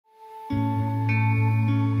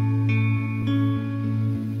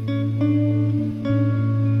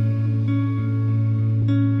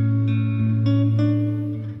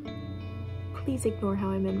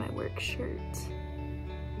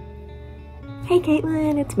Hey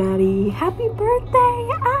Katelyn, it's Maddie. Happy birthday!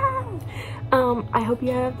 I hope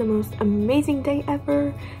you have the most amazing day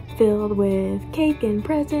ever, filled with cake and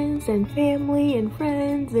presents and family and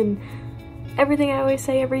friends and everything I always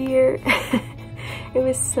say every year. It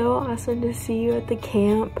was so awesome to see you at the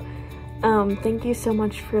camp. Thank you so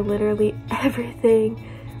much for literally everything.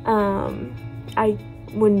 I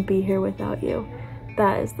wouldn't be here without you.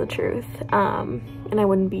 That is the truth. And I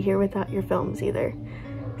wouldn't be here without your films either.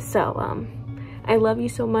 So, I love you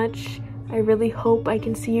so much. I really hope I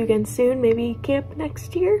can see you again soon. Maybe camp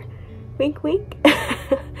next year. Wink, wink.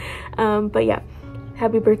 But yeah,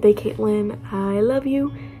 happy birthday, Katelyn. I love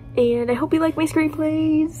you. And I hope you like my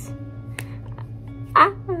screenplays.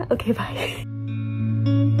 Okay, bye.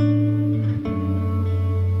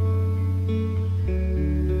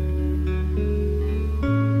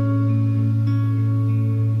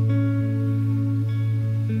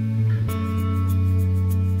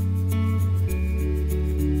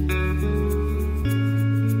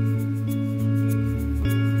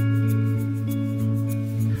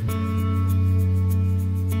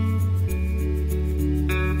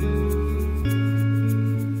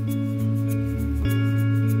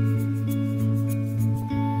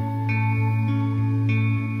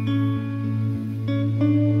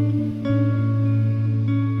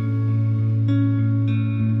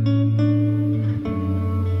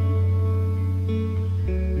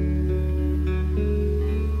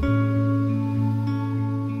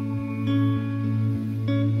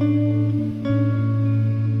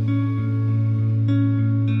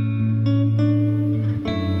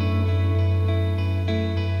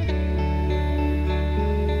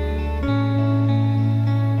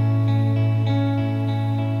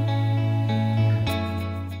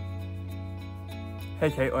 Hey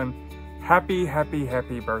Katelyn, happy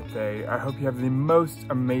birthday. I hope you have the most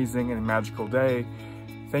amazing and magical day.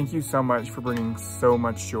 Thank you so much for bringing so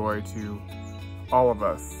much joy to all of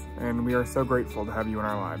us, and we are so grateful to have you in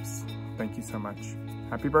our lives. Thank you so much.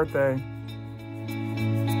 Happy birthday.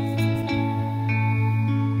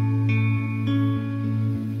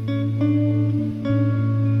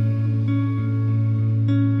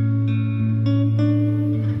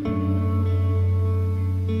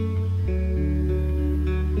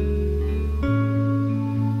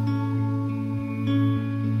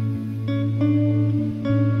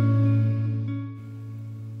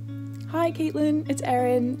 Hi Katelyn, it's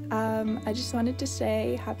Erin. I just wanted to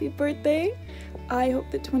say happy birthday. I hope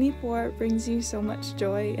that 24 brings you so much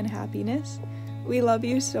joy and happiness. We love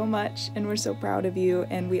you so much and we're so proud of you,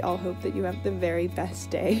 and we all hope that you have the very best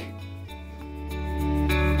day.